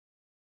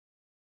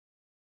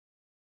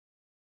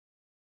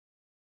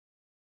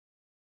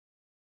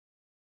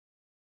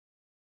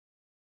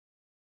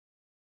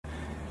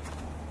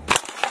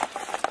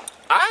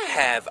I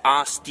have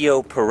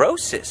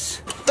osteoporosis.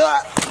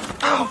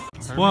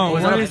 Whoa,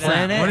 what is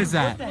that? What is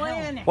that?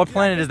 What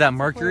planet is that?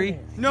 Mercury?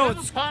 No,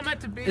 it's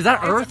meant to be. Is that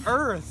Earth? It's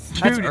Earth.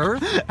 That's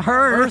Earth?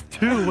 Earth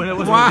 2 when it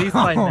was released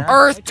by now.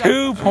 Earth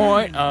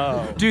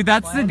 2.0. Dude,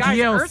 that's the Guys,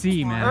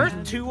 DLC, man. Earth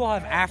 2 will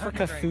have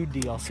Africa food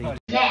DLC.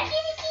 Yeah.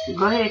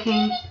 Go ahead,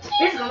 King.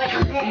 This is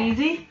gonna make it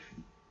easy.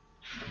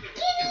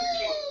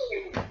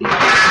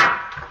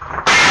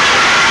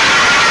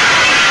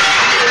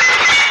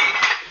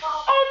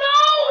 Oh no!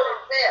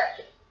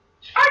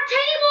 Our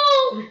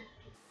table!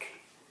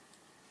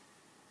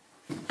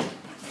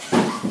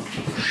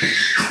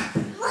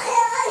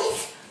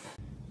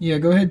 Yeah,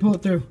 go ahead, pull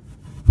it through.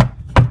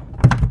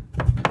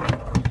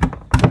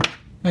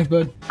 Thanks,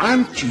 bud.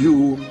 Aren't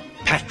you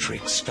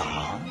Patrick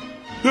Starr?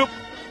 Yep.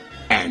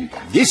 And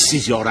this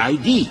is your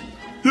ID?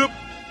 Yep.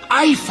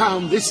 I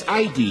found this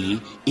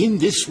ID in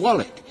this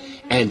wallet.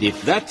 And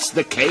if that's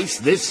the case,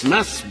 this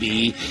must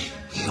be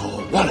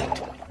your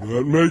wallet.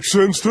 That makes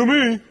sense to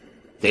me.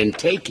 Then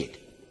take it.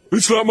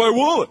 It's not my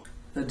wallet.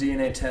 The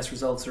DNA test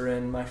results are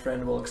in. My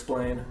friend will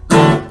explain.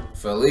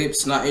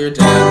 Philippe's not your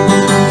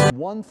dad.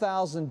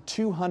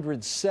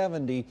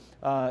 1,270 in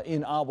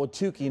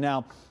Ahwatukee.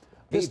 Now,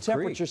 this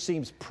temperature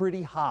seems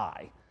pretty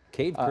high.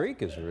 Cave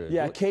Creek is really...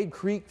 Yeah, Cave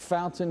Creek,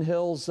 Fountain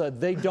Hills,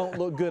 they don't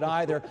look good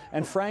either.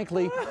 And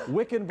frankly,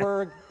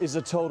 Wickenburg is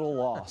a total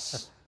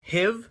loss.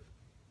 HIV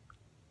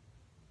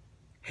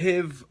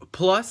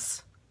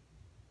plus?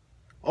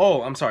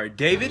 Oh, I'm sorry,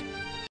 David?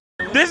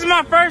 This is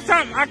my first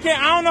time. I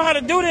don't know how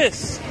to do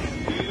this.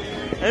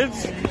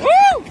 It's,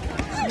 woo!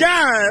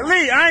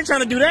 Golly, I ain't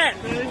trying to do that.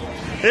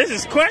 This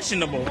is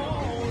questionable.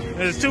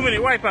 There's too many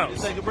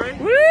wipeouts. Take a break.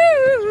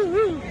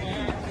 Woo!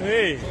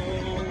 Hey.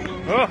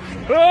 Oh,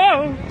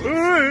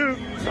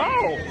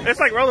 it's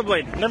like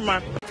rollerblading. Never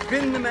mind.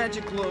 Spin the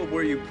magic globe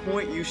where you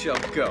point, you shall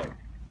go.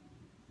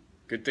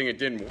 Good thing it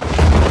didn't work. Look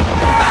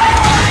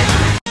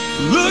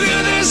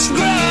at this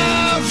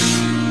graph.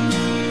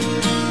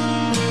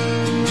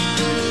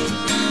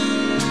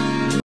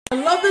 I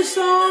love this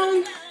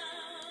song.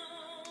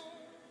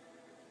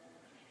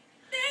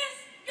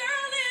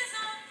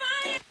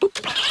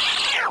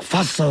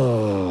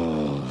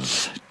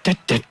 Fossils. Da,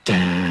 da, da.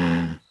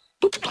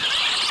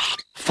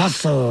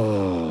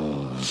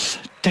 Fossils.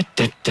 Da,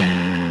 da,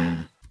 da.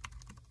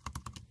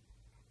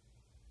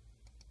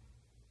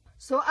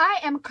 So I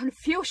am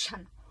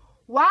confusion.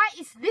 Why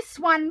is this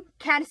one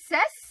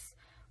Kansas,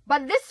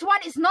 but this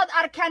one is not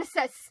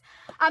Arkansas?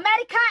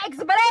 America,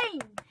 explain!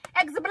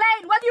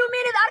 Explain! What do you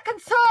mean in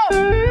Arkansas?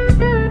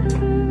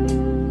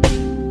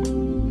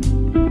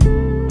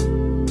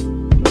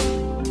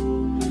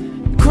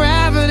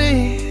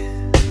 Gravity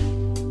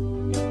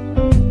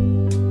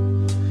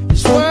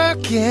is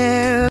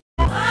working.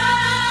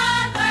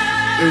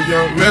 If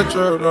young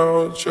Metro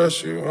don't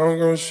trust you, I'm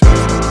gonna shoot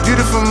you.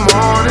 Beautiful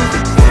morning.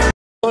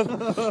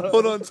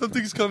 Hold on,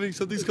 something's coming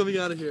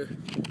out of here.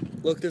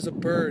 Look, there's a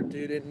bird,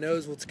 dude. It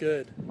knows what's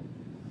good.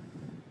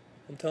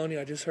 I'm telling you,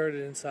 I just heard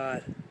it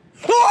inside.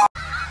 Look at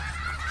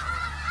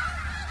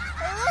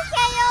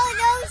all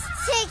those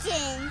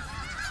chickens.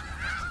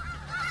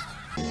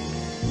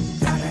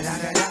 Da, da, da,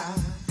 da, da.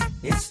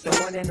 It's the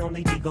one and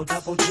only Digo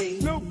Double G.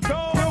 Snoop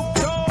Dogg.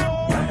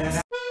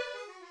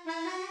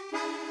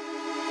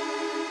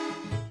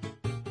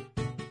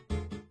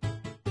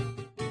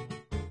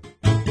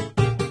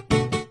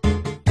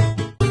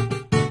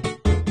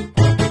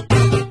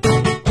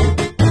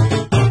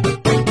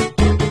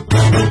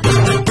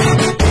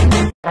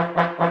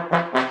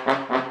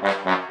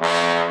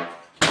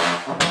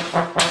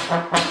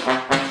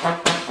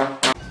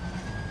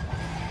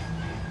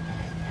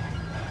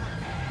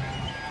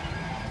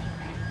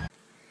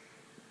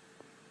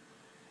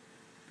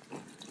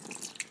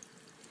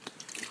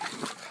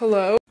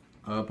 Hello?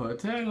 A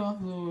potato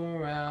flew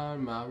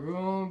around my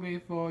room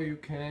before you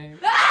came.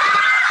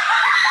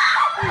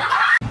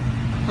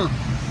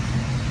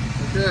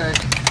 Okay.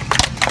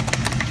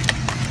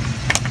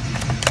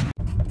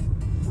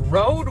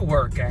 Road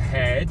work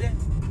ahead?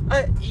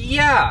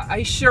 Yeah,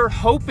 I sure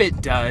hope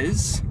it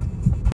does.